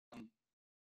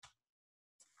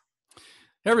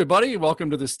Hey everybody, welcome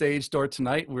to the Stage Door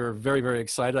tonight. We're very, very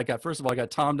excited. First of all, I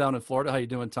got Tom down in Florida. How you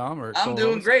doing, Tom? Or I'm doing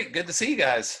co-host? great. Good to see you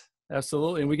guys.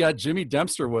 Absolutely. And we got Jimmy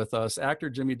Dempster with us,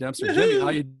 actor Jimmy Dempster. Jimmy, how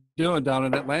Woohoo! you doing down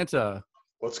in Atlanta?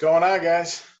 What's going on,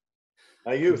 guys?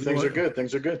 How you? Things are Doing, good.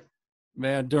 Things are good.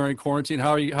 man, during quarantine.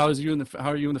 How are you? How are you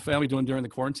and the family doing during the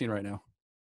quarantine right now?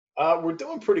 We're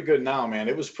doing pretty good now, man.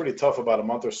 It was pretty tough about a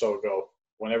month or so ago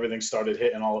when everything started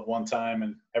hitting all at one time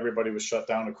and everybody was shut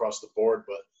down across the board.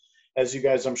 But as you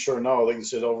guys, I'm sure know, like you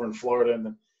said, over in Florida,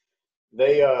 and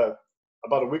they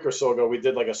about a week or so ago, we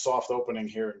did like a soft opening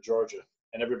here in Georgia,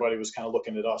 and everybody was kind of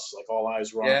looking at us, like all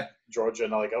eyes were on Yeah, Georgia,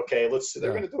 and like, okay, they're Yeah,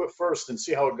 going to do it first and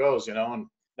see how it goes, and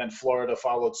then Florida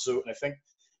followed suit, and I think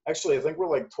we're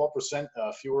like 12%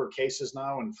 fewer cases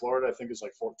now in Florida. I think it's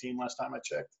like 14 last time I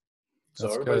checked. So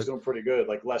that's everybody's good. doing pretty good,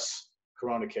 like less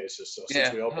corona cases. So since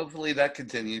yeah. we opened, Hopefully that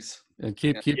continues. And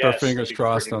Yeah. keep our yes, that'd fingers be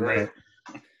crossed freaking on great.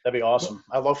 that. That'd be Well, awesome.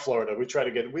 I love Florida.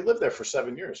 We lived there for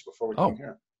 7 years before we came oh,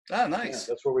 here. Oh, Yeah, nice.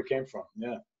 that's where we came from.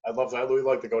 Yeah, I love that. I really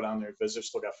like to go down there and visit.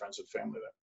 Still got friends and family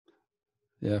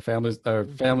yeah,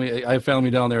 family. I have family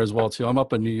down there as well too. I'm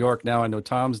up in New York now. I know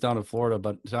Tom's down in Florida,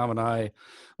 but Tom and I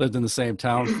lived in the same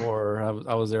town for.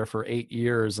 I was there for 8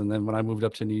 years, and then when I moved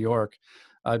up to New York,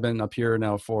 I've been up here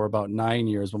now for about 9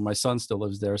 years. But my son still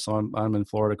lives there, so I'm in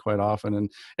Florida quite often,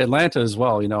 and Atlanta as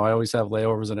well. I always have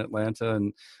layovers in Atlanta,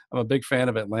 and I'm a big fan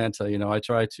of Atlanta. I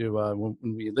try to when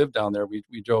we lived down there, we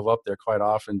drove up there quite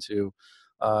often to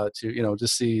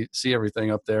just see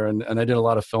everything up there, and I did a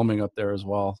lot of filming up there as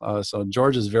well. So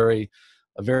George is a very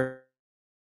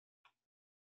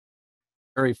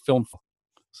very film.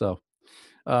 So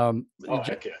there. Oh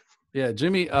heck yeah! yeah,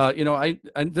 Jimmy. I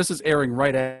this is airing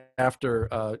right after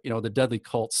the Deadly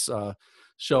Cults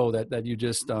show that you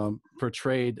just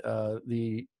portrayed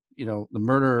the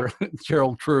murderer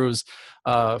Gerald Cruz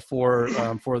for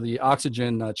the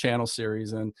Oxygen channel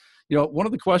series. And one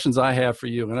of the questions I have for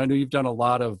you, and I know you've done a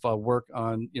lot of work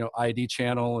on ID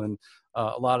channel, and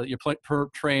a lot of you're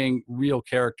portraying real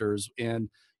characters, and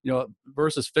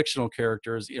versus fictional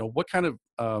characters. What kind of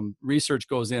research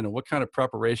goes in, and what kind of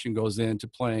preparation goes into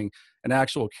playing an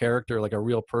actual character, like a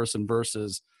real person,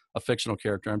 versus a fictional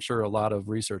character? I'm sure a lot of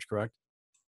research, correct?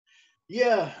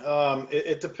 Yeah,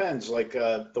 it depends. Like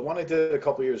the one I did a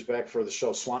couple years back for the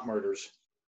show Swamp Murders,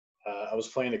 I was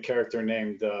playing a character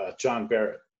named John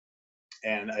Barrett,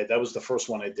 and that was the first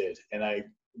one I did. And I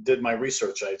did my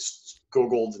research.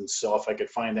 Googled and saw if I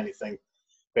could find anything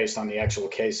based on the actual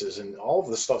cases, and all of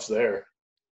the stuff's there.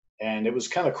 And it was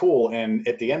kind of cool. And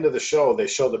at the end of the show, they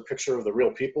show the picture of the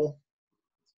real people.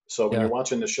 So when you're Yeah,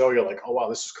 watching the show, you're like, oh wow,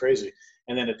 this is crazy.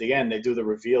 And then at the end, they do the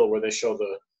reveal where they show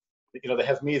they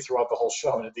have me throughout the whole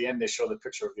show, and at the end, they show the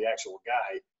picture of the actual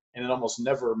guy, and it almost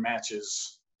never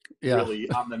matches yeah, really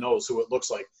on the nose who it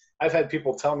looks like. I've had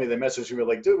people tell me, they message me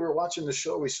like, dude, we were watching the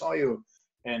show, we saw you.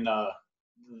 And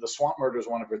the Swamp Murders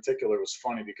one in particular was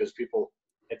funny because people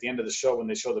at the end of the show, when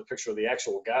they show the picture of the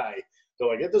actual guy, they're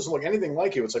like, it doesn't look anything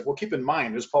like you. It's like, well, keep in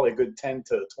mind, there's probably a good 10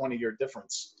 to 20-year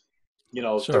difference.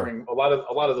 sure, During a lot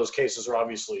of those cases are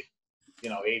obviously,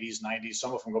 80s, 90s.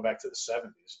 Some of them go back to the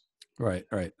 70s. right,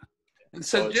 right. So,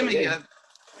 So it's like, Jimmy,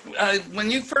 hey,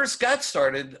 when you first got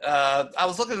started, I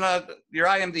was looking at your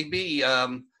IMDb.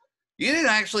 You didn't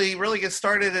actually really get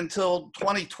started until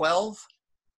 2012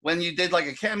 when you did like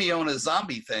a cameo in a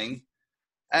zombie thing.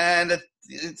 And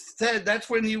it said that's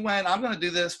when you went, I'm going to do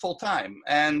this full time.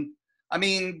 And I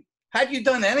mean, had you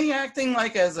done any acting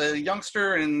like as a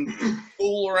youngster in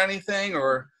school or anything?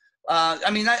 Or,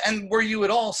 and were you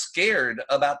at all scared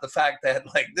about the fact that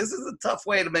like this is a tough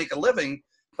way to make a living,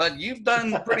 but you've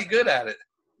done pretty good at it?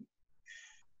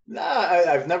 nah,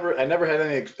 I never had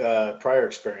any prior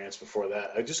experience before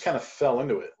that. I just kind of fell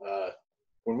into it.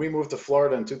 When we moved to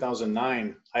Florida in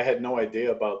 2009, I had no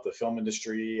idea about the film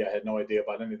industry. I had no idea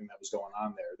about anything that was going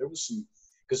on there. There was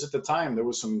because at the time there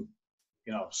was some,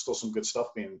 still some good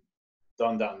stuff being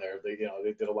done down there. They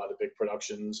did a lot of big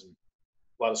productions and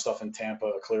a lot of stuff in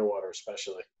Tampa, Clearwater,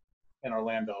 especially, in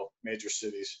Orlando, major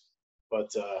cities. But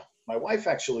my wife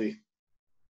actually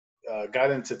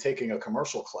got into taking a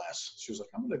commercial class. She was like,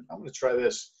 I'm gonna try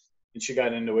this, and she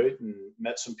got into it and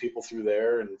met some people through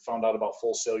there and found out about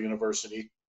Full Sail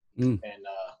University. Mm, And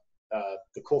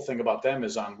the cool thing about them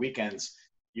is on weekends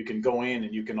you can go in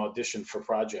and you can audition for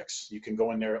projects. You can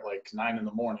go in there at like 9 in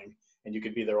the morning, and you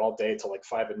could be there all day till like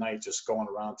 5 at night, just going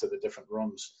around to the different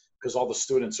rooms because all the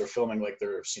students are filming like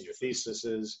their senior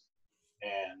theses,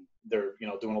 and they're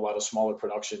doing a lot of smaller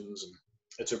productions, and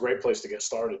it's a great place to get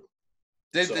started.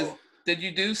 Did, did, So did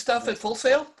you do stuff yeah. at Full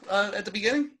Sail at the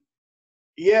beginning?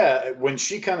 Yeah, when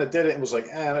she kind of did it and was like,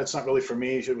 that's not really for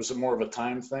me. It was more of a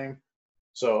time thing.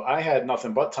 So I had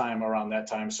nothing but time around that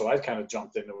time, so I kind of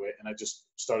jumped into it, and I just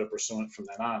started pursuing it from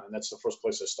then on. And that's the first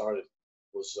place I started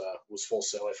was Full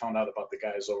Sail. I found out about the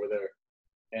guys over there,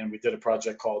 and we did a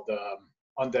project called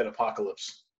Undead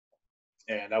Apocalypse,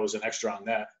 and I was an extra on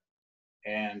that.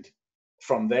 And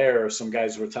from there, some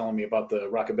guys were telling me about the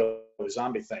Rockabilly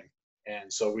Zombie thing,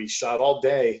 and so we shot all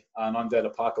day on Undead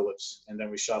Apocalypse, and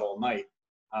then we shot all night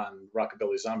on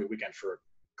Rockabilly Zombie Weekend for a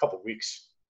couple weeks.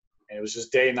 And it was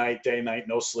just day, night,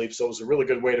 no sleep. So it was a really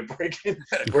good way to break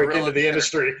into the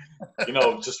industry,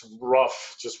 just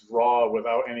rough, just raw,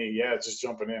 without any, just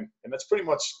jumping in. And that's pretty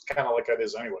much kind of like it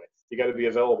is anyway. You got to be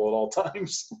available at all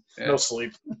times. Yeah. No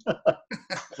sleep.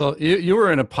 Well, you were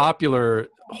in a popular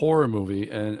horror movie,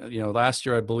 and last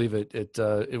year I believe it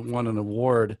won an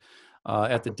award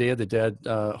at the Day of the Dead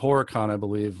HorrorCon, I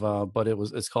believe. But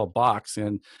it's called Box,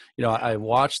 and I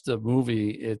watched the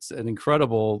movie. It's an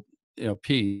incredible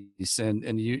piece,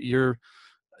 and your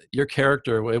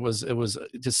character, it was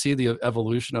to see the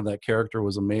evolution of that character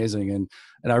was amazing, and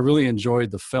I really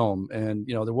enjoyed the film. And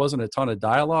there wasn't a ton of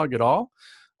dialogue at all,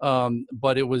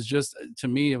 but it was just, to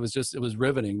me, it was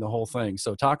riveting, the whole thing.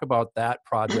 So talk about that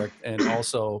project, and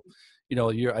also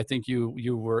I think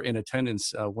you were in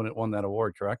attendance when it won that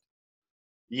award, correct?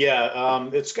 Yeah,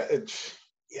 it's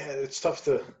tough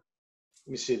to, let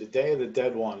me see, the Day of the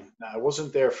Dead one. No, I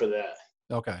wasn't there for that.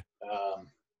 Okay.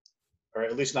 Or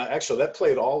at least not. Actually, that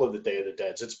played all of the Day of the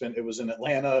Deads. It was in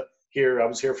Atlanta. Here, I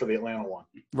was here for the Atlanta one.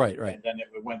 Right. And then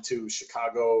it went to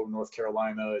Chicago, North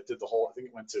Carolina. It did the whole. I think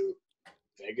it went to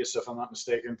Vegas, if I'm not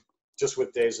mistaken, just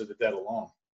with Days of the Dead alone.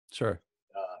 Sure.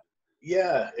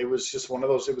 Yeah, it was just one of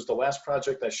those. It was the last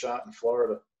project I shot in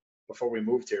Florida before we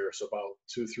moved here. So about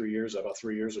 3 years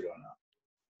ago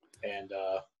now. And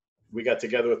we got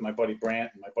together with my buddy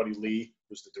Brant and my buddy Lee,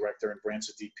 who's the director, and Brant's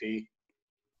a DP.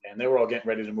 And they were all getting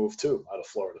ready to move too out of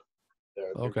Florida.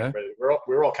 Okay.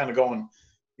 We're all kind of going,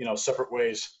 separate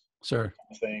ways. Sure.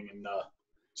 Kind of thing. And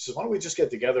so why don't we just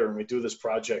get together and we do this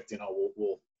project?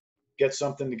 We'll get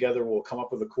something together. We'll come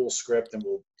up with a cool script, and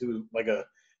we'll do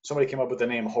somebody came up with the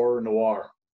name Horror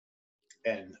Noir.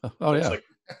 And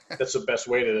that's the best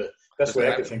way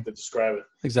I could think to describe it.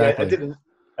 Exactly. Yeah,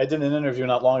 I did an interview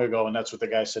not long ago, and that's what the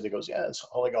guy said. He goes, "Yeah, it's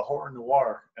like a horror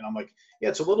noir," and I'm like, "Yeah,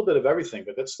 it's a little bit of everything,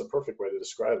 but that's the perfect way to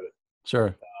describe it."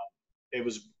 Sure. It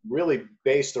was really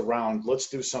based around, let's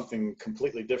do something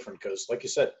completely different, because, like you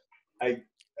said, I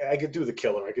could do the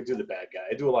killer, I could do the bad guy,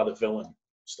 I do a lot of villain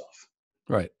stuff.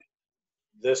 Right.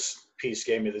 This piece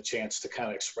gave me the chance to kind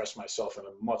of express myself in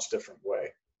a much different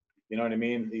way. You know what I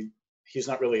mean? He's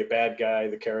not really a bad guy.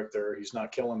 The character, he's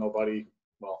not killing nobody.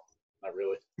 Well, not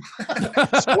really.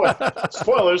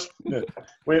 Spoilers.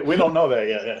 We don't know that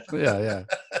yet. Yeah.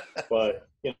 But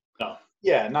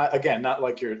not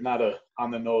like you're not a on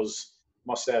the nose,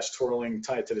 mustache twirling,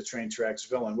 tied to the train tracks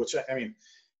villain. Which I mean,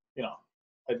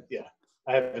 I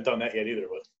haven't done that yet either.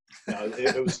 But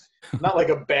it was not like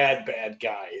a bad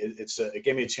guy. It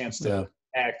gave me a chance to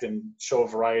act and show a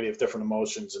variety of different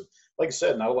emotions, and like I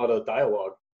said, not a lot of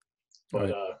dialogue.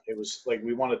 But it was like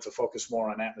we wanted to focus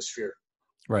more on atmosphere.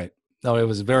 Right. No, it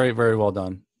was very, very well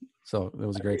done. So it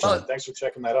was a great job. Thanks for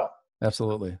checking that out.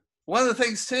 Absolutely. One of the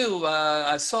things too,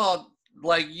 I saw,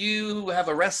 like, you have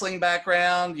a wrestling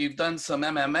background, you've done some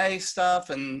MMA stuff,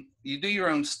 and you do your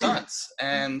own stunts.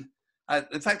 And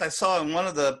in fact, I saw in one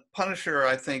of the Punisher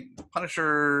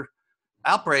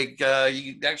Outbreak,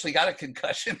 you actually got a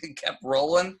concussion and kept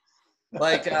rolling.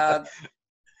 Like, does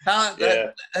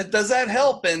that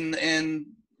help in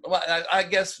well, I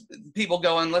guess people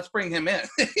going, let's bring him in,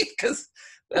 because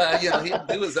he'll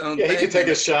do his own thing. He can take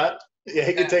a shot. Yeah,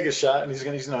 he can take a shot, and he's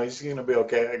gonna be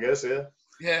okay, I guess.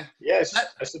 Yeah.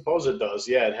 I suppose it does.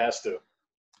 Yeah, it has to.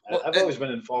 Well, I've always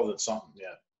been involved in something.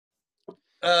 Yeah.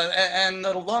 And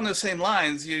along the same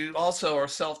lines, you also are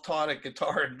self-taught at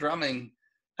guitar and drumming.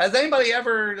 Have you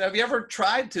ever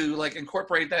tried to like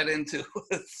incorporate that into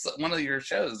one of your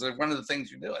shows or one of the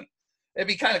things you're doing? It'd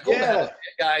be kind of cool to have a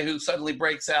guy who suddenly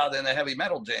breaks out in a heavy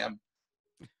metal jam.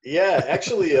 Yeah,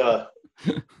 actually,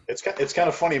 it's kind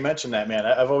of funny you mention that, man.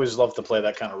 I've always loved to play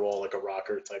that kind of role, like a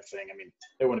rocker type thing. I mean,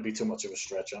 it wouldn't be too much of a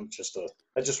stretch.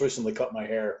 I just recently cut my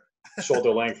hair shoulder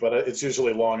length, but it's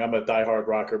usually long. I'm a diehard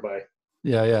rocker by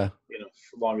as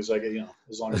long as I get,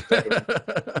 as long as.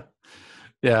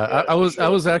 Yeah, I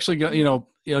was actually,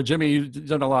 Jimmy, you've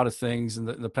done a lot of things in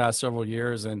the past several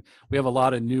years, and we have a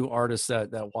lot of new artists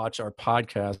that watch our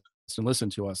podcast and listen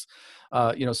to us.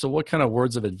 So what kind of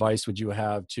words of advice would you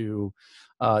have to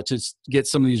get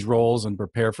some of these roles and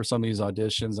prepare for some of these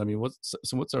auditions? I mean, what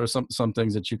are some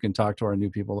things that you can talk to our new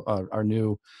people, our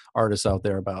new artists out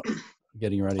there about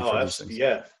getting ready for these things?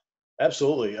 Yeah,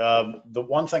 Absolutely. The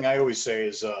one thing I always say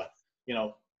is, you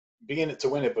know, be in it to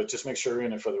win it, but just make sure you're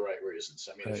in it for the right reasons.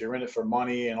 I mean, if Right. you're in it for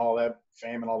money and all that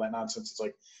fame and all that nonsense, it's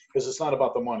like, because it's not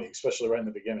about the money, especially right in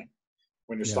the beginning.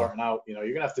 When you're Yeah. starting out, you know,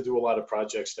 you're gonna have to do a lot of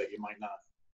projects that you might not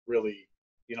really,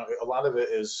 you know, a lot of it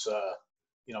is,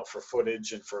 you know, for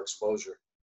footage and for exposure.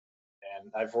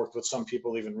 And I've worked with some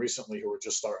people even recently who are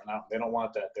just starting out. They don't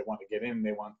want that. They want to get in.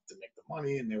 They want to make the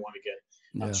money, and they want to get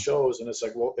on Yeah. shows. And it's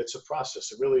like, well, it's a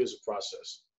process. It really is a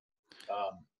process.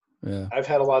 Um, Yeah. I've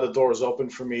had a lot of doors open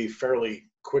for me fairly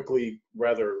quickly,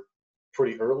 rather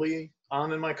pretty early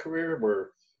on in my career, where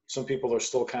some people are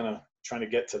still kind of trying to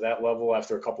get to that level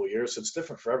after a couple of years. It's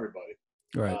different for everybody.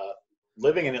 Right. Uh,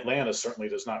 Living in Atlanta certainly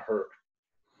does not hurt.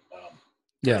 Um,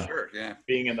 For Yeah. sure. Yeah.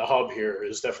 Being in the hub here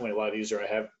is definitely a lot easier. I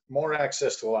have more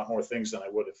access to a lot more things than I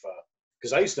would if,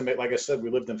 because I used to make, like I said, we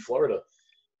lived in Florida.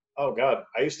 Oh God,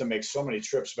 I used to make so many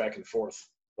trips back and forth.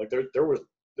 Like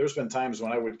there's been times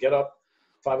when I would get up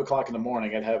 5 o'clock in the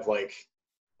morning. I'd have like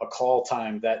a call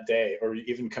time that day, or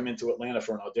even come into Atlanta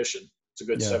for an audition. It's a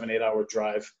good Yeah. 7-8 hour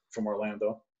drive from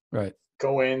Orlando. Right.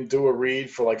 Go in, do a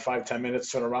read for like 5-10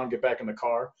 minutes, turn around, get back in the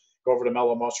car, go over to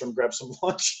Mellow Mushroom, grab some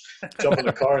lunch, jump in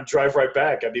the car, and drive right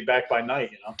back. I'd be back by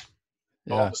night, you know,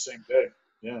 all in Yeah. the same day.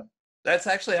 Yeah, That's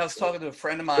actually, I was talking to a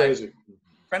friend of mine, crazy.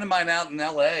 out in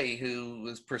LA who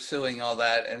was pursuing all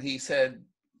that. And he said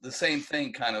the same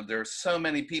thing kind of. There's so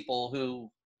many people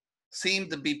who seem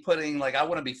to be putting like, I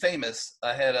want to be famous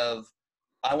ahead of,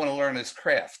 I want to learn this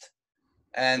craft.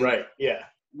 And Right. Yeah.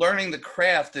 learning the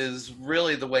craft is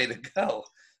really the way to go.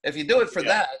 If you do it for Yeah.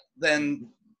 that,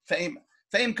 then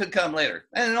fame could come later.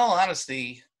 And in all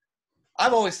honesty,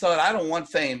 I've always thought I don't want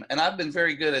fame, and I've been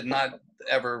very good at not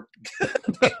ever.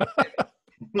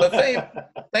 But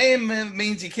fame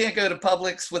means you can't go to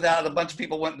Publix without a bunch of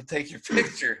people wanting to take your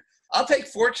picture. I'll take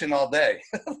fortune all day.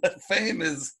 But fame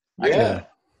is, I Yeah. guess,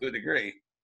 to a degree.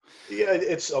 Yeah.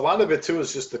 It's a lot of it too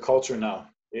is just the culture now.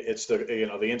 It's the, you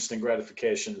know, the instant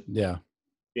gratification. Yeah.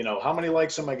 You know, how many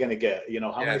likes am I going to get? You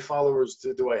know, how Yeah. many followers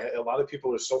do I have? A lot of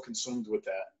people are so consumed with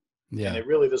that. And Yeah. it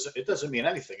really doesn't mean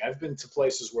anything. I've been to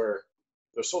places where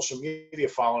their social media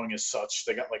following is such,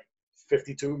 they got like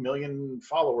 52 million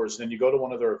followers. And then you go to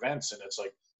one of their events and it's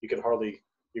like,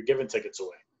 you're giving tickets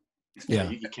away. Yeah.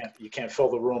 You can't fill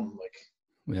the room. Like,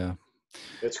 Yeah.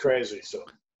 it's crazy. So,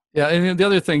 Yeah, and the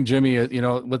other thing, Jimmy, you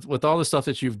know, with all the stuff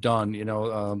that you've done, you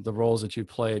know, the roles that you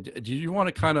played, do you want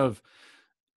to kind of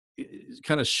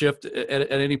shift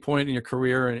at any point in your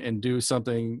career and do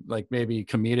something like maybe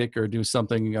comedic, or do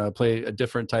something, play a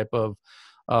different type of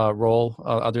role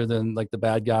other than like the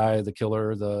bad guy, the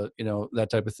killer, you know, that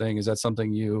type of thing? Is that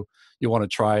something you want to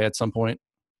try at some point?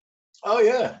 oh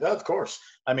yeah, of course.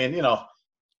 I mean, you know,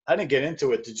 I didn't get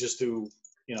into it to just do,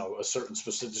 you know, a certain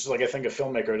specific, just like I think a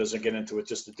filmmaker doesn't get into it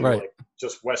just to do Right. like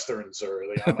just Westerns, or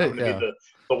like, I'm going to Yeah. be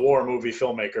the war movie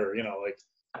filmmaker, you know, like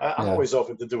I'm Yeah. always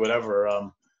open to do whatever.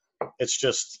 It's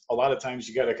just a lot of times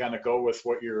you got to kind of go with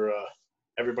what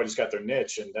everybody's got their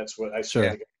niche. And that's what I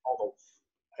Sure. say.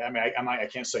 I mean, I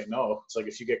can't say no. It's like,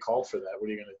 if you get called for that, what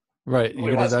are you going to, Right.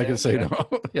 You're Nobody not wants going to say to,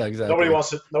 no. Yeah, exactly.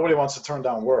 nobody wants to turn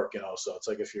down work, you know? So it's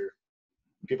like, if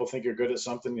people think you're good at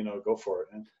something, you know, go for it.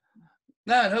 Man.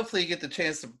 No, and hopefully you get the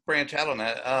chance to branch out on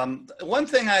that. One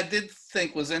thing I did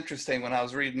think was interesting when I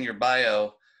was reading your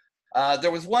bio,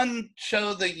 there was one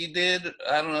show that you did,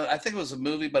 I don't know, I think it was a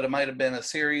movie, but it might have been a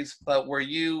series, but where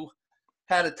you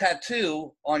had a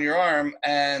tattoo on your arm,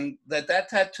 and that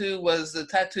tattoo was the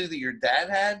tattoo that your dad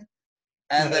had,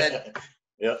 and that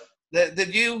Yeah.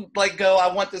 did you like go,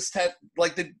 I want this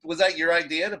was that your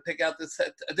idea to pick out this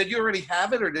did you already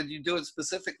have it, or did you do it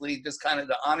specifically just kind of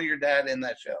to honor your dad in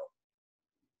that show?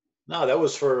 No, that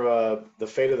was for the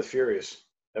Fate of the Furious.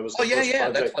 That was the Yeah, first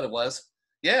project. that's what it was.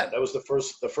 Yeah. That was the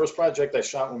first project I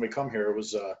shot when we come here. It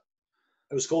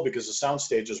was cool because the sound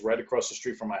stage is right across the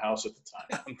street from my house at the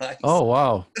time. Nice. Oh,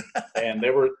 wow. And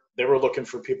they were looking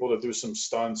for people to do some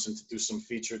stunts and to do some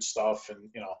featured stuff, and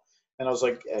you know, and I was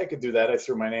like, yeah, I could do that. I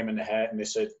threw my name in the hat, and they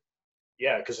said,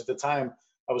 yeah, because at the time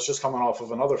I was just coming off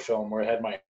of another film where I had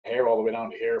my hair all the way down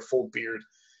to here, full beard,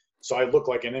 so I looked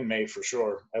like an inmate for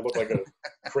sure. I looked like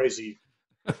a crazy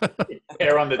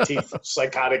hair on the teeth,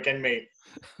 psychotic inmate.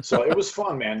 So it was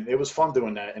fun, man. It was fun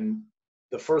doing that. And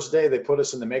the first day they put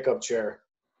us in the makeup chair,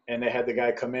 and they had the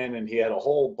guy come in, and he had a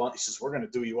whole bunch. He says, we're going to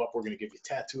do you up. We're going to give you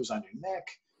tattoos on your neck,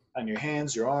 on your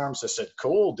hands, your arms. I said,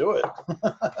 cool, do it.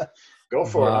 Go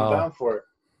for it. I'm Wow. down for it.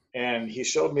 And he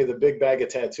showed me the big bag of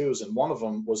tattoos, and one of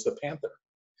them was the Panther.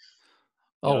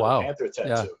 Oh, wow. The Panther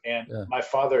tattoo. Yeah. And Yeah. my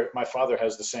father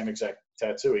has the same exact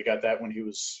tattoo. He got that when he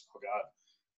was, oh God,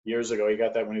 years ago. He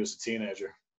got that when he was a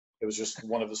teenager. It was just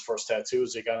one of his first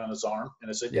tattoos he got on his arm. And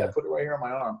I said, yeah, Yeah. put it right here on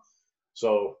my arm.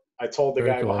 So I told the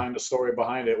Very guy cool. behind the story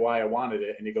behind it why I wanted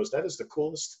it. And he goes, that is the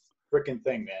coolest freaking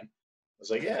thing, man. I was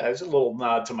like, yeah, it's a little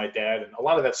nod to my dad. And a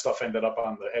lot of that stuff ended up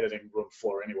on the editing room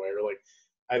floor anyway. Or like,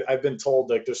 I've been told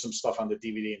like there's some stuff on the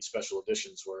DVD and special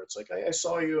editions where it's like, I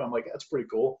saw you. I'm like, that's pretty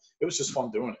cool. It was just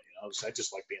fun doing it. I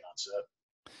just like being on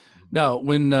set. Now,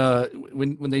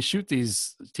 when they shoot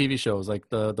these TV shows, like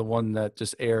the one that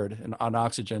just aired on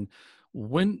Oxygen,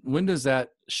 when does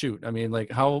that shoot? I mean,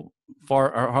 like how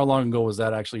far or how long ago was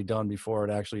that actually done before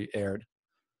it actually aired?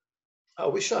 Oh,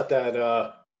 we shot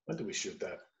that. When did we shoot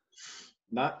that?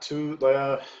 Not too,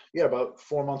 yeah, about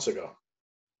 4 months ago.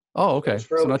 Oh, It was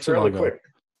okay. So not too long fairly ago. quick.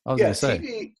 I was Yeah, gonna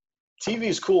say. TV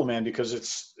is cool, man,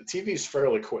 because TV is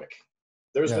fairly quick.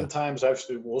 There's Yeah. been times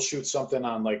we'll shoot something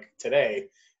on like today,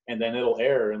 and then it'll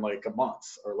air in like a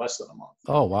month or less than a month.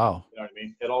 Oh, wow. You know what I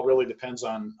mean? It all really depends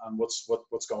on what's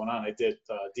going on. I did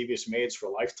Devious Maids for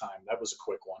Lifetime. That was a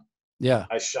quick one. Yeah.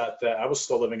 I shot that. I was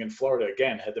still living in Florida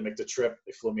again. Had to make the trip.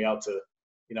 They flew me out to,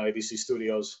 ABC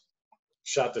Studios,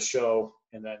 shot the show,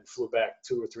 and then flew back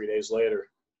 2 or 3 days later.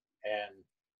 And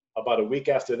about a week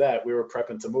after that, we were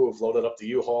prepping to move. Loaded up the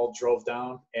U-Haul, drove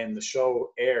down, and the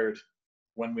show aired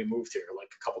when we moved here, like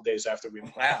a couple days after we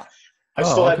moved. Wow. I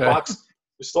still had boxes.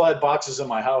 We still had boxes in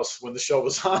my house when the show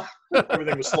was on.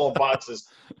 Everything was still in boxes.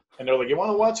 And they're like, you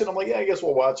want to watch it? I'm like, yeah, I guess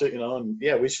we'll watch it, And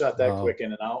yeah, we shot that quick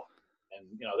in and out.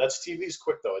 And, that's TV's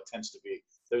quick, though. It tends to be.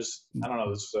 I don't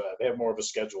know, they have more of a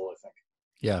schedule, I think.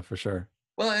 Yeah, for sure.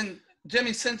 Well, and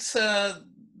Jimmy, since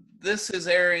this is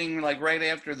airing like right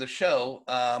after the show,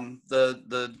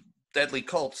 the Deadly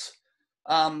Cults,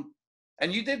 and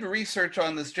you did research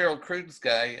on this Gerald Cruz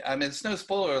guy. I mean, it's no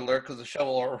spoiler alert because the show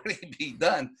will already be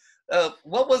done.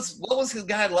 What was his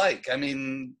guy like? I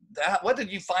mean, what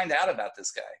did you find out about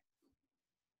this guy?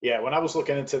 Yeah, when I was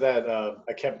looking into that,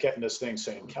 I kept getting this thing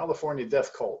saying California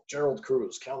Death Cult, Gerald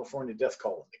Cruz, California Death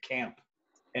Cult, the camp.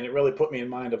 And it really put me in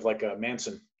mind of like a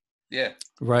Manson. Yeah.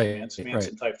 Right.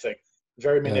 Manson type thing.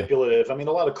 Very manipulative. Yeah. I mean,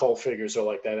 a lot of cult figures are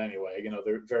like that anyway.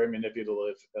 They're very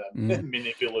manipulative.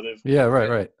 Manipulative. Yeah,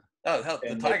 right. Oh, hell,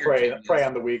 and the Tiger prey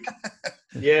on the weak.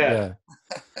 Yeah.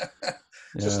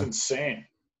 Just insane.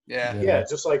 Yeah,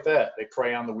 just like that. They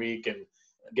prey on the weak and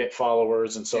get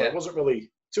followers. And so it wasn't really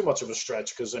too much of a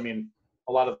stretch because, I mean,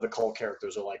 a lot of the cult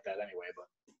characters are like that anyway. But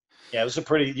yeah, it was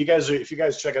if you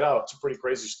guys check it out, it's a pretty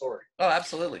crazy story. Oh,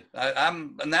 absolutely.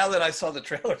 I'm now that I saw the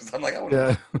trailers, I'm like,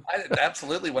 I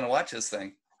absolutely want to watch this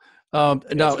thing. Now,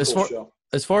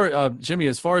 as far Jimmy,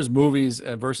 as far as movies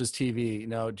versus TV,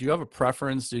 now, do you have a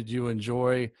preference? Did you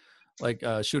enjoy like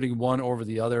shooting one over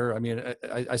the other? I mean,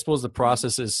 I suppose the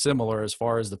process is similar as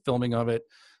far as the filming of it,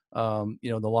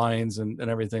 the lines and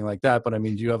everything like that. But I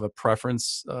mean, do you have a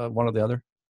preference, one or the other?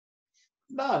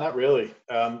 No, not really.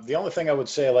 The only thing I would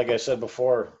say, like I said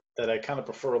before, that I kind of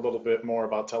prefer a little bit more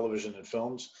about television and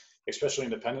films, especially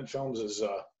independent films, is,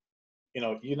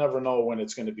 you never know when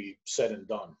it's going to be said and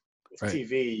done. With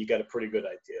TV, you got a pretty good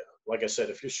idea. Like I said,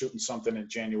 if you're shooting something in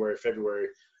January, February,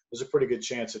 there's a pretty good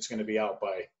chance it's going to be out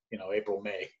by, April,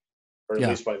 May, or at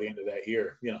least by the end of that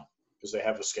year, because they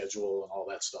have a schedule and all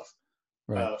that stuff.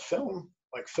 Right.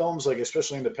 Films,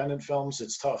 especially independent films,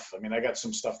 it's tough. I mean, I got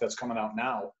some stuff that's coming out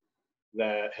now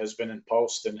that has been in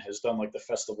post and has done like the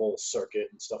festival circuit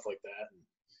and stuff like that. And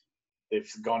they've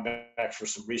gone back for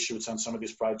some reshoots on some of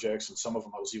these projects, and some of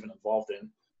them I was even involved in.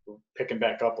 We're picking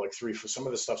back up for some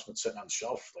of the stuff's been sitting on the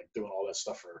shelf, like doing all that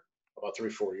stuff for about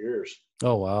 3-4 years.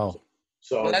 Oh, wow.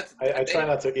 So I try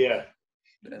not to,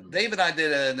 Dave and I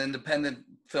did an independent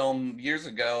film years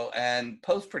ago, and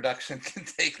post-production can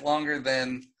take longer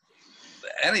than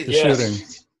anything. Shooting.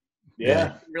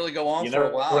 Yeah. Really go on you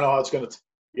for a while.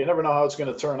 You never know how it's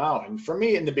going to turn out. And for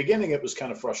me, in the beginning, it was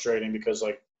kind of frustrating because,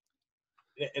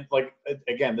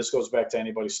 again, this goes back to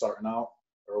anybody starting out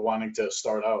or wanting to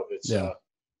start out. It's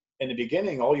in the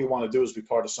beginning, all you want to do is be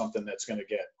part of something that's going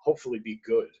to hopefully be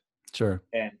good. Sure.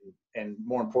 And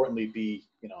more importantly, be,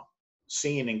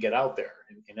 seen and get out there.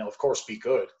 And, of course, be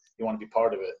good. You want to be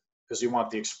part of it because you want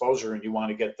the exposure and you want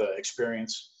to get the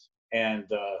experience. And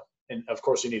of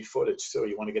course, you need footage, too.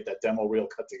 You want to get that demo reel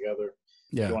cut together.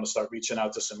 Yeah. You want to start reaching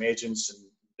out to some agents and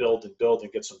build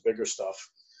and get some bigger stuff.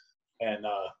 And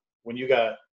when you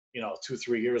got,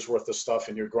 2-3 years worth of stuff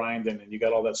and you're grinding and you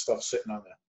got all that stuff sitting on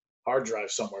the hard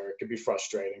drive somewhere, it could be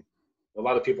frustrating. A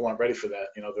lot of people aren't ready for that.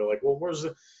 They're like, well,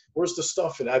 where's the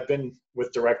stuff? And I've been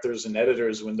with directors and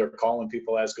editors when they're calling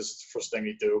people, because it's the first thing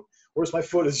you do. Where's my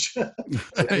footage?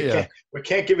 We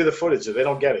can't give you the footage. They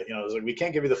don't get it. It's like, we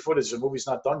can't give you the footage. The movie's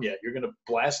not done yet. You're going to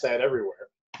blast that everywhere.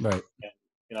 Right.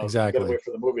 And, You know, you got to Exactly. wait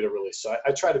for the movie to release. So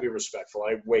I try to be respectful.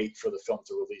 I wait for the film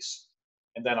to release,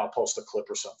 and then I'll post a clip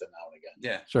or something now and again.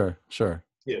 Yeah. Sure.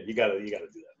 Yeah, you gotta do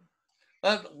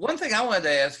that. One thing I wanted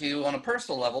to ask you on a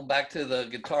personal level, back to the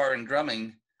guitar and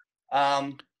drumming,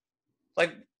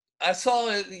 like I saw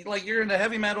it, like you're into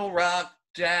heavy metal, rock,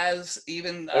 jazz,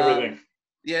 even Everything.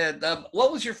 Yeah.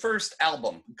 What was your first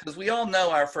album? Because we all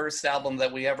know our first album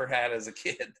that we ever had as a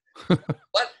kid.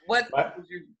 What was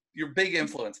your big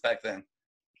influence back then?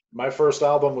 My first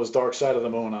album was Dark Side of the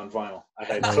Moon on vinyl. I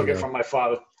There took you it go. from my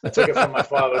father.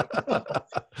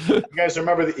 You guys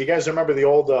remember the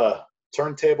old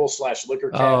turntable / liquor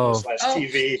cabinet /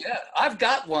 TV? Yeah, I've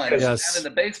got one down in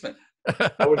the basement.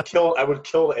 I would kill.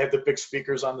 It had the big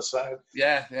speakers on the side.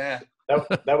 Yeah.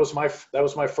 That was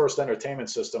my first entertainment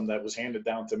system that was handed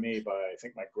down to me by, I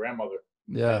think, my grandmother.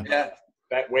 Yeah. And,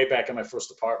 way back in my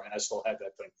first apartment, I still had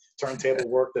that thing. Turntable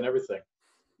worked and everything,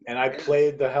 and I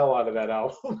played the hell out of that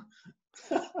album.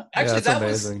 Actually, that's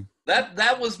amazing.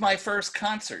 That was my first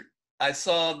concert. I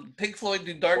saw Pink Floyd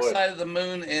do Dark Side of the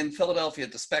Moon in Philadelphia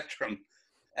at the Spectrum,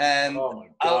 and oh my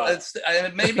God.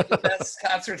 it may be the best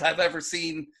concert I've ever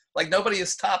seen. Like, nobody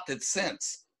has topped it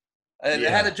since. It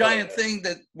had a giant thing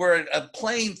where a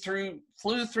plane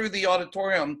flew through the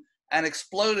auditorium and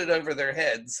exploded over their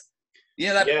heads. You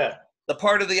know that the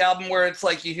part of the album where it's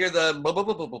like you hear the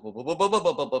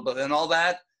and all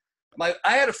that. I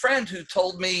had a friend who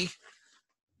told me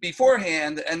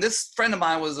beforehand, and this friend of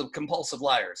mine was a compulsive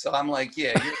liar, so I'm like,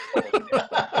 yeah, you're totally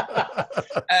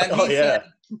and he said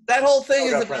that whole thing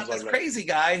is about this crazy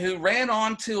guy who ran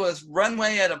onto a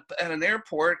runway at an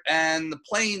airport, and the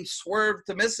plane swerved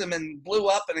to miss him and blew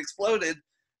up and exploded.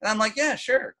 And I'm like, yeah,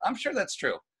 sure, I'm sure that's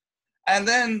true. And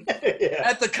then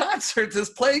at the concert,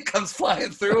 this plane comes flying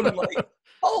through, and I'm like,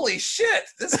 holy shit,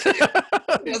 this kid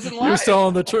doesn't lie. You're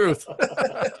telling the truth.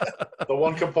 The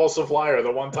one compulsive liar,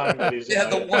 the one time that he's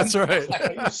That's right.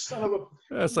 You son of a...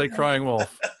 That's like crying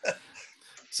wolf.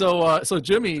 So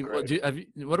Jimmy,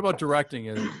 what about directing?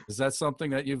 Is that something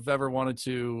that you've ever wanted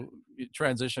to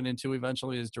transition into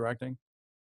eventually, is directing?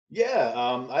 Yeah,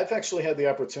 I've actually had the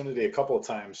opportunity a couple of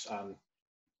times on,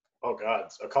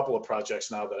 a couple of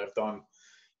projects now that I've done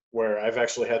where I've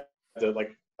actually had to,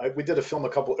 we did a film, a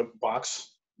couple of box.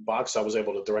 I was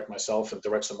able to direct myself and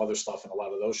direct some other stuff in a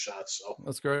lot of those shots. So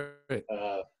that's great.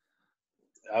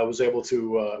 I was able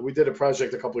to. We did a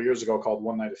project a couple of years ago called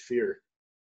One Night of Fear,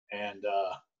 and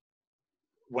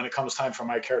when it comes time for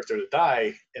my character to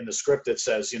die, in the script it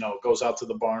says, goes out to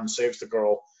the barn, saves the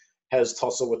girl, has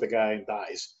tussle with the guy, and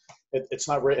dies. It's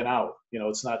not written out.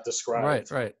 It's not described.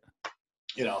 Right.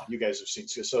 You guys have seen.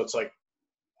 So it's like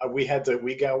we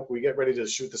get ready to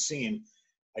shoot the scene.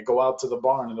 I go out to the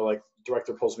barn, and the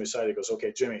director pulls me aside. He goes,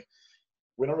 "Okay, Jimmy,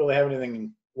 we don't really have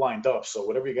anything lined up. So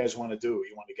whatever you guys want to do,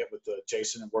 you want to get with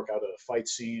Jason and work out a fight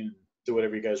scene, and do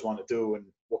whatever you guys want to do, and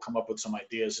we'll come up with some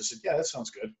ideas." I said, "Yeah, that sounds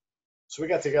good." So we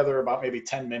got together about maybe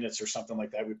 10 minutes or something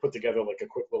like that. We put together a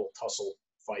quick little tussle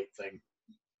fight thing.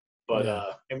 But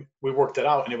and we worked it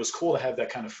out, and it was cool to have that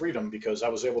kind of freedom because I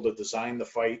was able to design the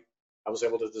fight. I was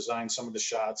able to design some of the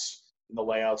shots and the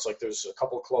layouts. Like there's a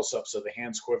couple of close-ups of the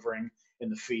hands quivering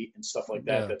and the feet and stuff like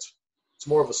that. It's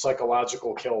more of a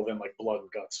psychological kill than blood and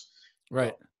guts.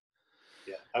 Right.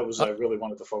 So, I really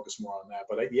wanted to focus more on that.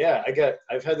 But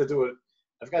I've had to do it.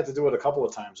 I've got to do it a couple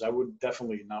of times. I would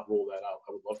definitely not rule that out.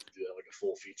 I would love to do that, a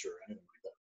full feature or anything like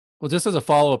that. Well, just as a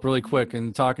follow-up really quick,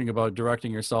 and talking about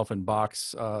directing yourself in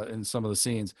box in some of the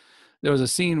scenes, there was a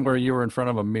scene where you were in front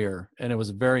of a mirror, and it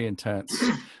was very intense,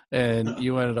 and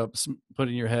you ended up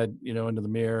putting your head, into the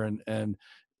mirror, and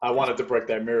I wanted to break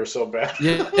that mirror so bad.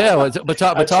 But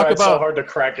talk about so hard to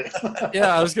crack it.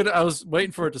 I was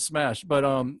waiting for it to smash, but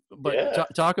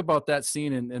talk about that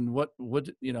scene and what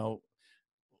do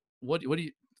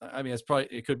you, I mean,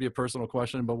 it could be a personal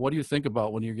question, but what do you think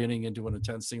about when you're getting into an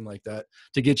intense scene like that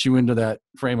to get you into that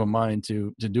frame of mind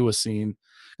to do a scene?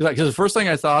 Because the first thing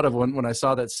I thought of when I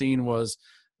saw that scene was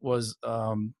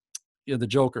the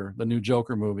Joker, the new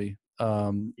Joker movie.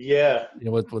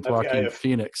 With Joaquin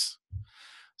Phoenix.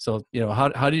 So,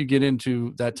 how do you get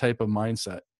into that type of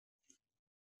mindset?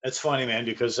 It's funny, man,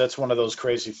 because that's one of those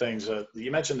crazy things.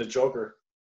 You mentioned the Joker.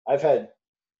 I've had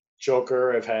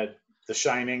Joker. I've had The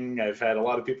Shining. I've had a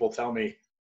lot of people tell me,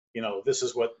 this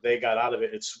is what they got out of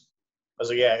it. I was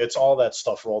like, it's all that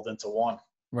stuff rolled into one.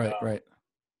 Right.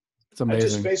 It's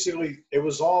amazing. It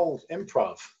was all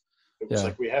improv. It was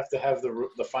like, we have to have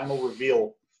the final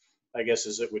reveal, I guess,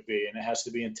 as it would be. And it has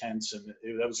to be intense. And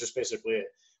that was just basically it.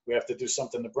 We have to do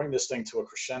something to bring this thing to a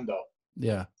crescendo.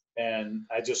 Yeah. And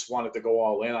I just wanted to go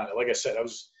all in on it. Like I said,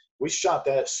 we shot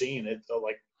that scene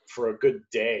for a good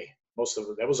day. most of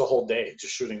it. That was a whole day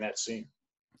just shooting that scene.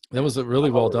 That was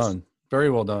really well done. Very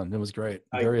well done. It was great.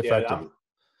 Very effective.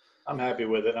 I'm happy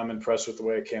with it. I'm impressed with the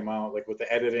way it came out, like with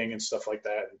the editing and stuff like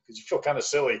that. Because you feel kind of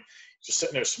silly just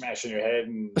sitting there smashing your head,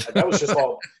 and that was just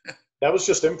that was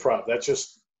just improv.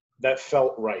 That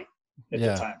felt right at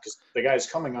the time, because the guy's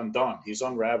coming undone. He's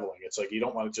unraveling. It's like you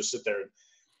don't want to just sit there.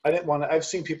 I didn't want to. I've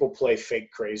seen people play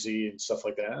fake crazy and stuff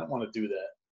like that. I didn't want to do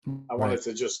that. I wanted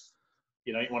to just,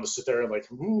 you want to sit there and like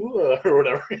or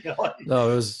whatever.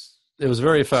 No, it was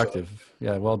very effective.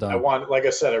 So, well done. Like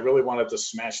I said, I really wanted to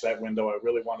smash that window. I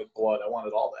really wanted blood. I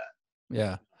wanted all that.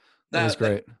 Yeah, that was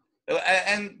great.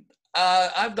 And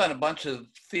I've done a bunch of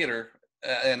theater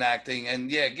and acting, and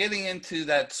getting into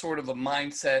that sort of a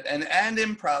mindset and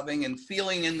improving and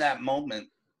feeling in that moment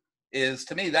is,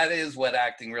 to me, that is what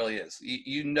acting really is.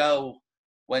 You know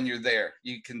when you're there.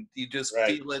 You just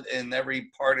feel it in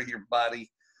every part of your body.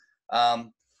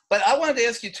 But I wanted to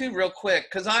ask you too, real quick,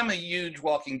 because I'm a huge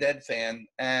Walking Dead fan,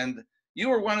 and you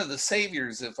were one of the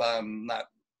saviors, if I'm not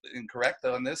incorrect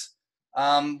on this.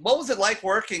 What was it like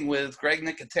working with Greg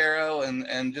Nicotero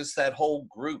and just that whole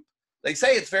group? They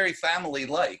say it's very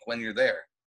family-like when you're there.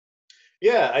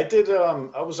 Yeah, I did.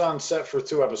 I was on set for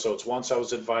 2 episodes. Once I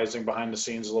was advising behind the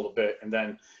scenes a little bit, and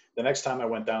then the next time I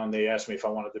went down, they asked me if I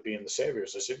wanted to be in the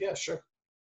Saviors. I said, yeah, sure.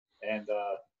 And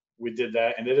we did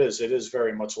that, and it is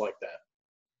very much like that.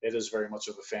 It is very much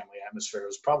of a family atmosphere. It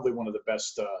was probably one of the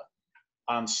best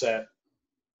on-set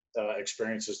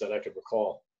experiences that I could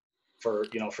recall for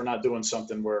not doing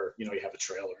something where, you have a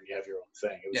trailer and you have your own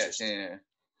thing.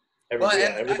 It was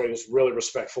everybody was really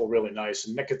respectful, really nice.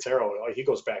 And Nicotero, he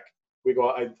goes back.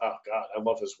 I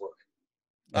love his work.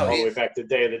 All the way back to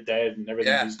Day of the Dead and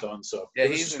everything he's done. So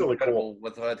he's really incredible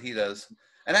with what he does.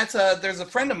 And that's there's a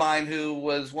friend of mine who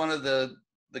was one of the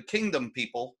Kingdom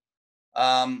people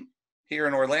here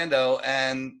in Orlando,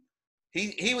 and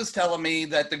he was telling me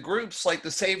that the groups, like the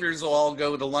Saviors, will all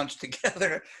go to lunch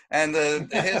together, and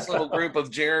his little group of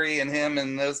Jerry and him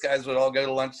and those guys would all go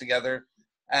to lunch together.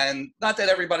 And not that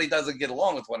everybody doesn't get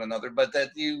along with one another, but that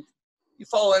you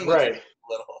fall in with it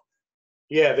a little.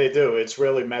 Yeah, they do. It's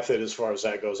really method as far as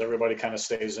that goes. Everybody kind of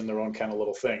stays in their own kind of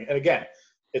little thing. And again,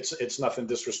 it's nothing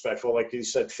disrespectful. Like you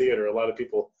said, theater, a lot of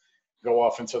people go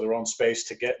off into their own space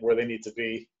to get where they need to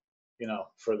be,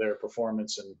 for their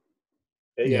performance. And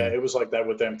it was like that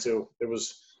with them too. It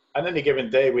was, on any given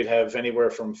day, we'd have anywhere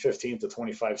from 15 to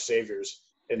 25 Saviors.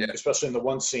 And especially in the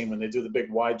one scene when they do the big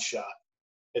wide shot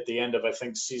at the end of, I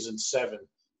think, season 7,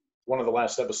 one of the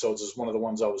last episodes is one of the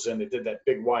ones I was in. They did that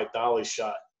big wide dolly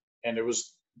shot, and there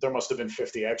must have been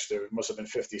 50 extra. There must have been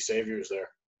 50 Saviors there.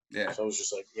 Yeah. So I was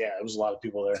just like, it was a lot of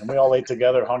people there. And we all ate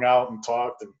together, hung out, and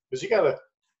talked. Because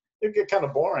it get kind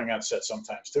of boring on set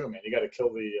sometimes too, man. You got to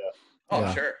kill the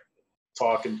sure,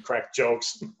 talk and crack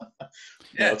jokes.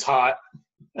 It's hot.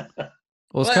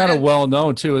 Well, it's kind of well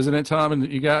known too, isn't it, Tom? And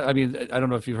I don't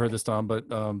know if you've heard this, Tom, but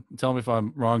tell me if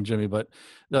I'm wrong, Jimmy, but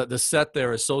the set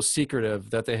there is so secretive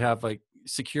that they have like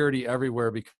security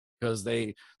everywhere because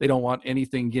they don't want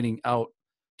anything getting out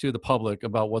to the public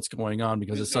about what's going on,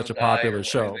 because it's such a popular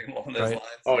show. Right?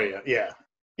 Oh yeah,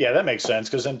 that makes sense,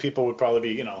 because then people would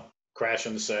probably be,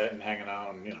 crashing the set and hanging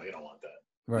out, and you don't want that.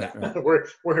 Right.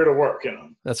 We're here to work,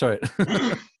 That's right.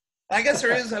 I guess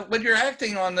there is when you're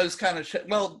acting on those kind of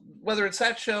whether it's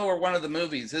that show or one of the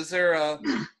movies, is there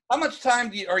how much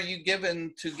time are you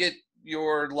given to get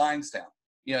your lines down?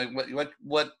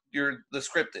 What the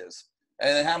script is,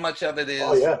 and how much of it is?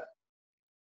 Oh yeah.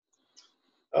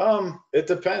 It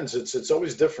depends. It's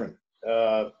always different.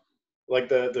 Like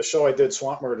the show I did,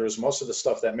 Swamp Murders, most of the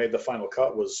stuff that made the final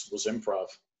cut was improv.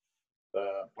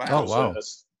 Wow.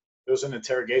 There was an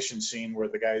interrogation scene where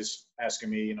the guy's asking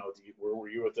me, where were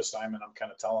you at this time? And I'm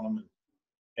kind of telling him,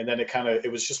 and then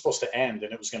it was just supposed to end,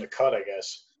 and it was going to cut, I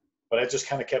guess. But I just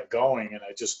kind of kept going, and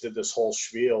I just did this whole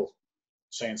spiel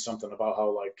saying something about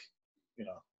how, like,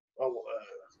 I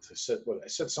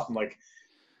said something like,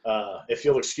 if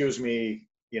you'll excuse me,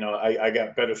 I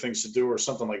got better things to do, or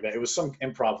something like that. It was some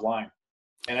improv line.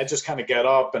 And I just kind of got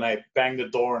up and I banged the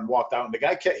door and walked out, and the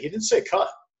guy he didn't say cut.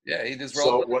 Yeah, he just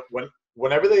rolled. So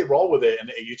whenever they roll with it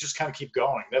and you just kind of keep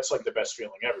going, that's like the best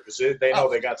feeling ever, because they know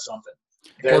they got something.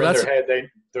 They're in their head.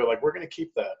 They're like, we're going to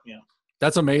keep that.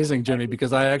 That's amazing, Jimmy,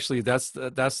 because I actually that's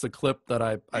the clip that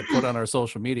I put on our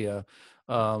social media.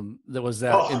 There was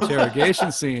that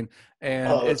interrogation scene,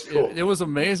 and cool. it was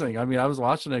amazing. I mean, I was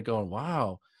watching it going,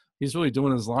 wow, he's really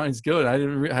doing his lines good.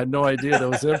 I had no idea that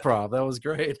was improv. That was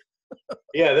great.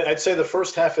 Yeah, I'd say the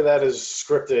first half of that is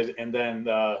scripted, and then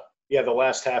the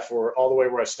last half, or all the way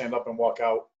where I stand up and walk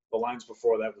out, the lines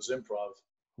before that was improv.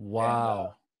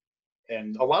 Wow.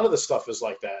 And a lot of the stuff is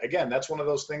like that. Again, that's one of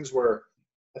those things where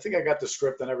I think I got the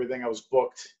script and everything. I was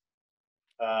booked.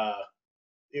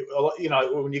 You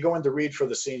know, when you go in to read for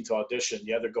the scene to audition,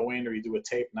 you either go in or you do a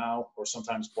tape now, or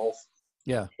sometimes both.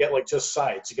 Yeah. You get like just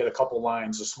sides. You get a couple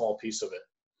lines, a small piece of it.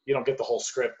 You don't get the whole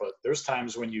script, but there's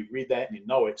times when you read that and you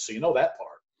know it, so you know that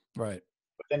part. Right.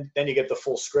 But then you get the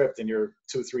full script and you're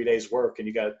 2-3 days work and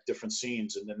you got different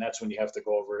scenes, and then that's when you have to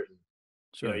go over it and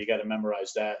Sure. you know, you got to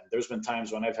memorize that. And there's been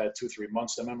times when I've had 2-3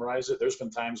 months to memorize it. There's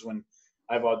been times when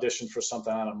I've auditioned for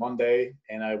something on a Monday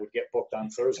and I would get booked on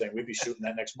Thursday and we'd be shooting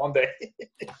that next Monday.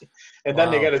 And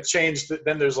then they got to change.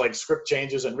 Then there's like script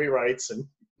changes and rewrites and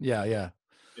yeah.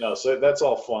 you know, so that's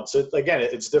all fun. So again,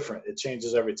 it's different. It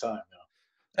changes every time.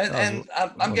 You know? And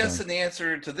I'm guessing the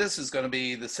answer to this is going to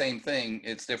be the same thing.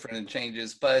 It's different and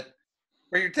changes. But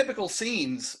for your typical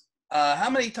scenes, how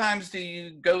many times do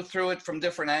you go through it from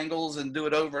different angles and do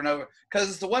it over and over?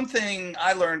 Because the one thing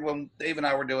I learned when Dave and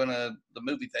I were doing the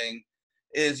movie thing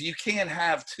is you can't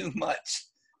have too much.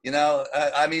 You know,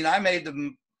 I mean, I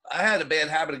had a bad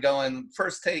habit of going,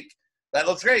 first take, that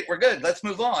looks great, we're good, let's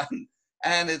move on.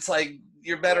 And it's like,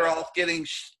 you're better off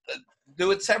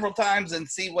do it several times and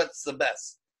see what's the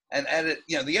best. And edit,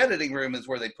 you know, the editing room is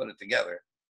where they put it together.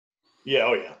 Yeah,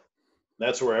 oh yeah.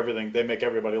 That's where they make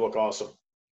everybody look awesome.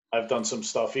 I've done some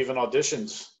stuff, even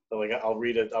auditions. Like I'll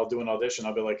read it, I'll do an audition,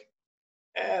 I'll be like,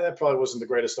 that probably wasn't the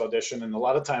greatest audition. And a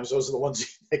lot of times those are the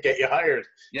ones that get you hired.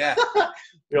 Yeah.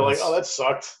 You're like, oh, that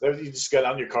sucked. You just get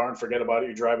out in your car and forget about it.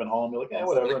 You're driving home. You're like,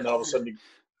 whatever. And then all of a sudden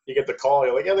you get the call.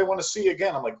 You're like, yeah, they want to see you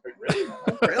again. I'm like, really?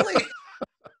 Really?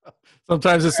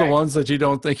 Sometimes it's the ones that you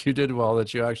don't think you did well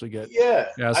that you actually get. Yeah.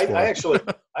 asked for.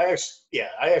 I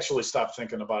actually stopped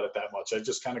thinking about it that much. I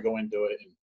just kind of go into it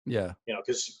and, yeah, you know,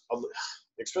 because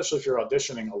especially if you're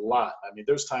auditioning a lot. I mean,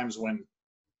 there's times when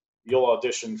you won't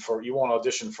audition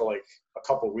for like a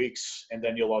couple weeks, and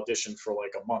then you'll audition for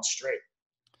like a month straight,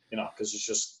 you know, because it's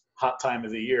just hot time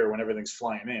of the year when everything's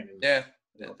flying in. And, yeah.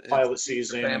 Pilot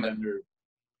season. And then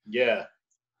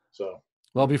so.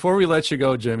 Well, before we let you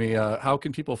go, Jimmy, how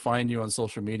can people find you on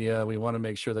social media? We want to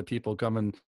make sure that people come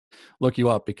and look you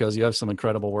up because you have some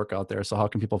incredible work out there. So how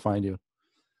can people find you?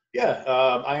 Yeah,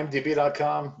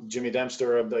 imdb.com, Jimmy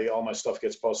Dempster. All my stuff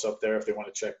gets posted up there if they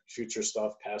want to check future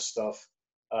stuff, past stuff.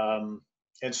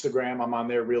 Instagram, I'm on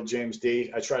there, Real James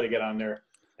D. I try to get on there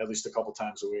at least a couple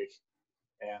times a week.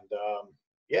 And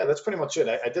yeah, that's pretty much it.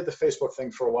 I did the Facebook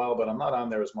thing for a while, but I'm not on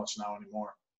there as much now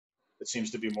anymore. It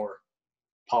seems to be more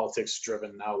politics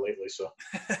driven now lately. So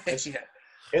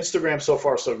Instagram, so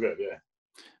far so good. Yeah.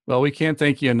 Well, we can't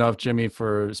thank you enough, Jimmy,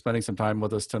 for spending some time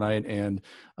with us tonight, and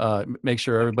make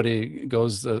sure everybody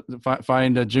goes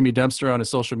find Jimmy Dempster on his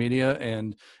social media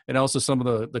and also some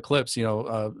of the clips. You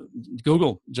know,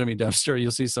 Google Jimmy Dempster,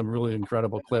 you'll see some really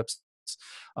incredible clips.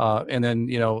 And then,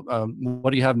 you know,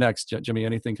 what do you have next, Jimmy?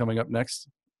 Anything coming up next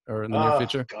or in the near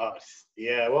future? God,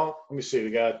 yeah. Well, let me see. We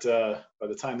got by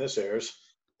the time this airs,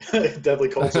 Deadly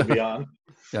Colts will be on.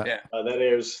 Yeah. That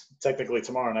airs technically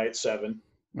tomorrow night, 7.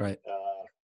 Right.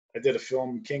 I did a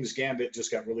film, King's Gambit,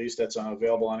 just got released. That's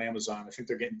available on Amazon. I think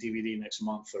they're getting DVD next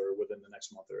month or within the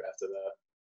next month or after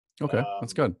that. Okay,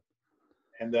 that's good.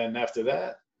 And then after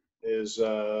that is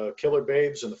Killer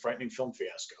Babes and the Frightening Film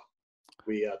Fiasco.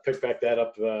 We picked back that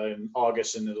up in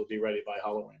August, and it'll be ready by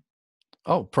Halloween.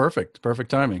 Oh, perfect. Perfect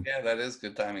timing. Yeah, that is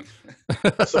good timing.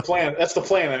 That's the plan. That's the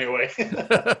plan anyway.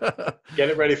 Get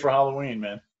it ready for Halloween,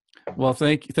 man. Well,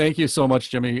 thank you so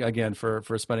much, Jimmy, again, for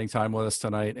spending time with us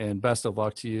tonight, and best of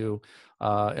luck to you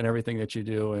and everything that you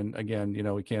do. And again, you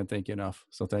know, we can't thank you enough.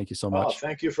 So thank you so much. Oh,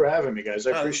 thank you for having me, guys.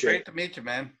 I appreciate it. Great to meet you,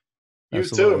 man. You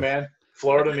Absolutely. too, man.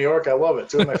 Florida, New York. I love it.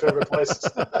 2 of my favorite places.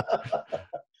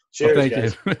 Cheers, well, thank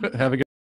guys. you. Have a good